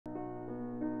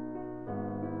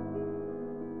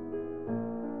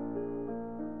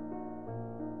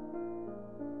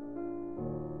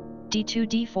d2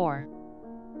 d4,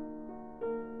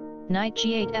 knight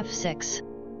g8 f6,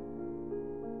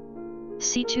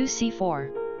 c2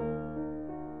 c4,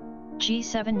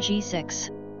 g7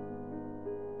 g6,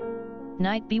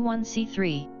 knight b1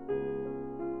 c3,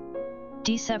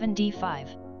 d7 d5,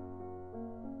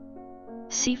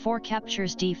 c4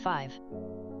 captures d5,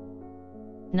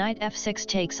 knight f6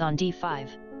 takes on d5,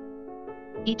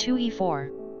 e2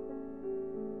 e4,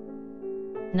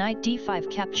 knight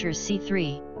d5 captures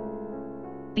c3,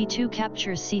 b2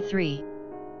 captures c3,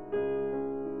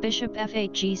 bishop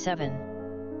f8 g7,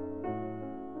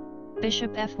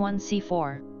 bishop f1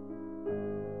 c4,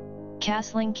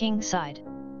 castling king side,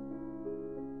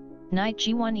 knight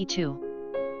g1 e2,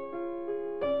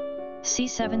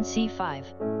 c7 c5,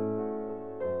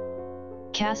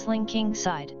 castling king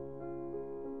side,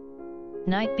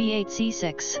 knight b8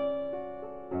 c6,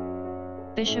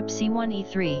 bishop c1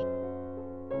 e3,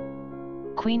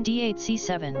 queen d8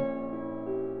 c7,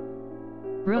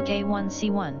 rook a1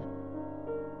 c1,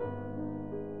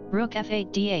 rook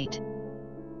f8 d8,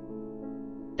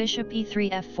 bishop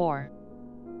e3 f4,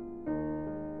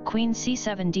 queen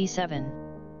c7 d7,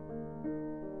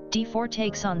 d4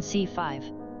 takes on c5,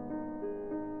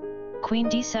 queen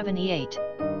d7 e8,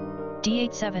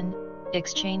 d8 7,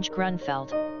 exchange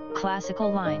Grunfeld,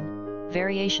 classical line,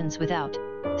 variations without,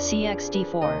 cx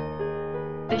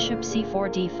d4, bishop c4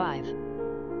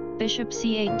 d5, bishop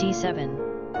c8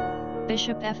 d7,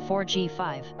 bishop f4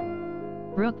 g5,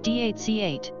 rook d8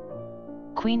 c8,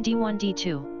 queen d1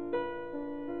 d2,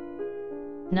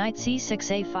 knight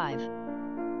c6 a5,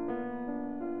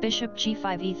 bishop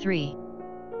g5 e3,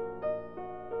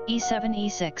 e7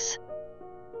 e6,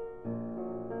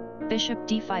 bishop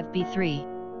d5 b3,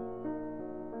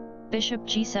 bishop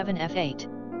g7 f8,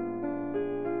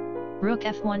 rook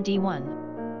f1 d1,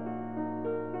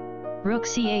 rook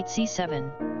c8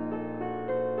 c7,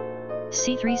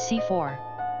 c3 c4,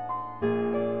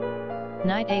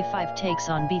 knight a5 takes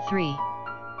on b3,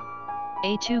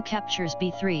 a2 captures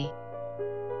b3,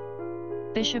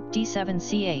 bishop d7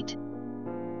 c8,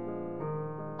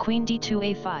 queen d2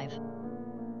 a5,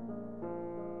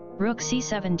 rook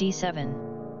c7 d7,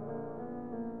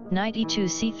 knight e2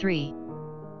 c3,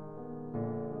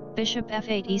 bishop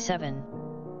f8 e7,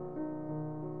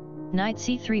 knight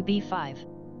c3 b5,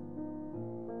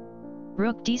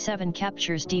 rook d7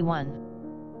 captures d1,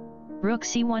 rook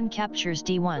c1 captures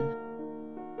d1,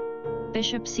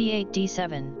 bishop c8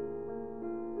 d7,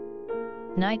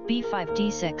 knight b5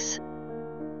 d6,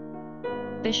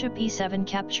 bishop e7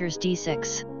 captures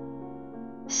d6,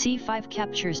 c5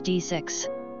 captures d6,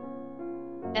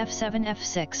 f7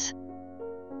 f6,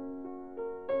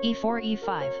 e4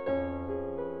 e5,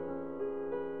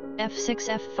 f6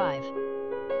 f5,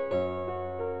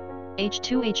 h2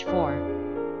 h4,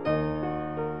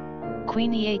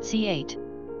 queen e8 c8,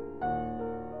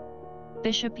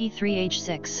 bishop e3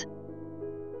 h6,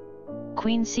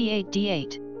 queen c8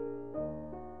 d8,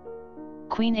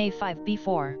 queen a5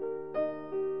 b4,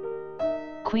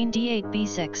 queen d8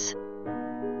 b6,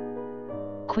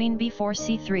 queen b4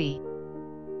 c3,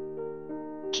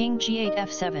 king g8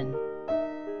 f7,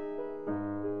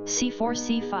 c4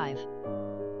 c5,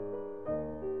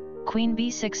 queen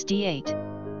b6 d8,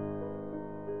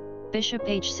 bishop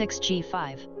h6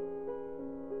 g5,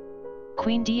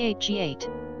 queen d8 g8,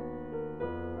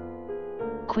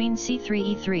 queen c3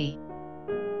 e3,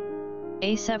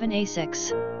 a7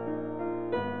 a6,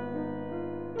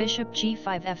 bishop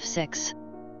g5 f6,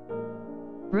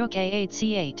 rook a8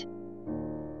 c8,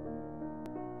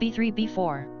 b3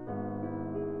 b4,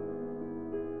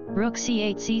 rook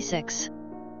c8 c6,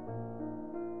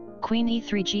 queen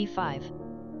e3 g5,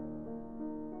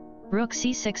 rook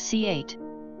c6 c8,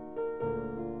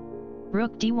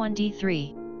 rook d1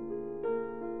 d3,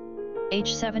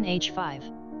 h7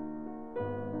 h5,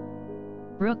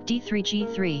 rook d3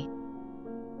 g3,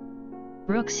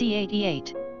 rook c8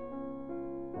 e8,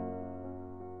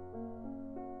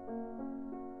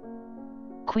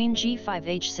 queen g5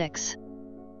 h6,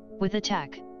 with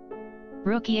attack,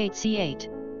 rook e8 c8,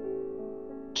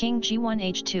 king g1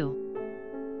 h2,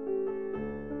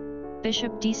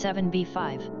 bishop d7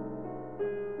 b5,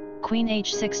 queen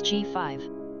h6 g5,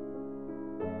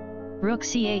 rook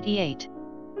c8 e8,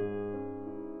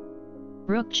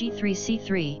 rook g3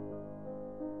 c3,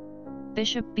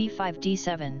 bishop b5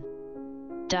 d7,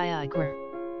 diagram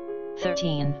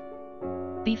 13,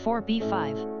 b4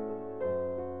 b5,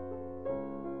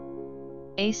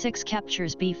 a6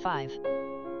 captures b5,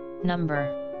 number,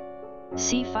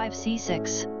 c5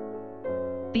 c6,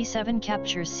 b7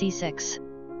 captures c6,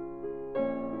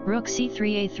 rook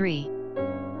c3 a3,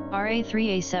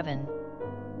 ra3 a7,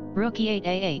 rook e8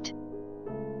 a8,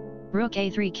 Rook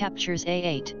a3 captures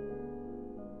a8.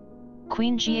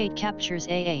 Queen g8 captures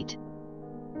a8.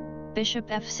 Bishop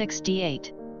f6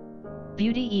 d8.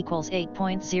 Beauty equals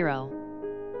 8.0.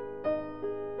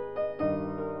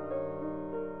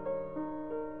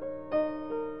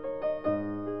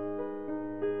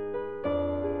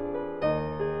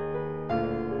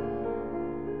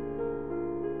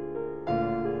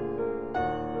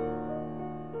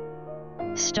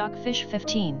 Stockfish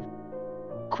 15.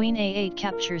 Queen a8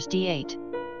 captures d8.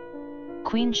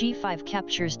 Queen g5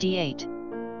 captures d8.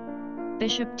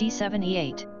 Bishop d7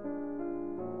 e8.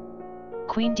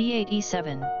 Queen d8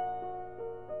 e7.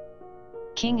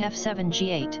 King f7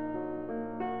 g8.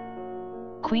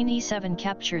 Queen e7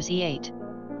 captures e8.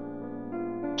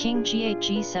 King g8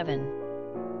 g7.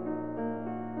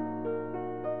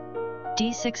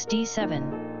 d6 d7.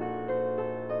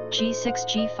 g6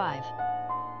 g5.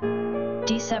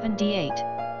 d7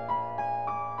 d8.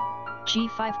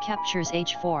 g5 captures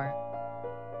h4.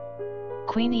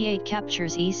 Queen e8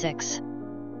 captures e6.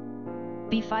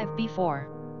 b5 b4.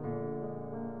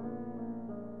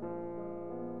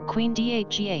 Queen d8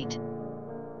 g8.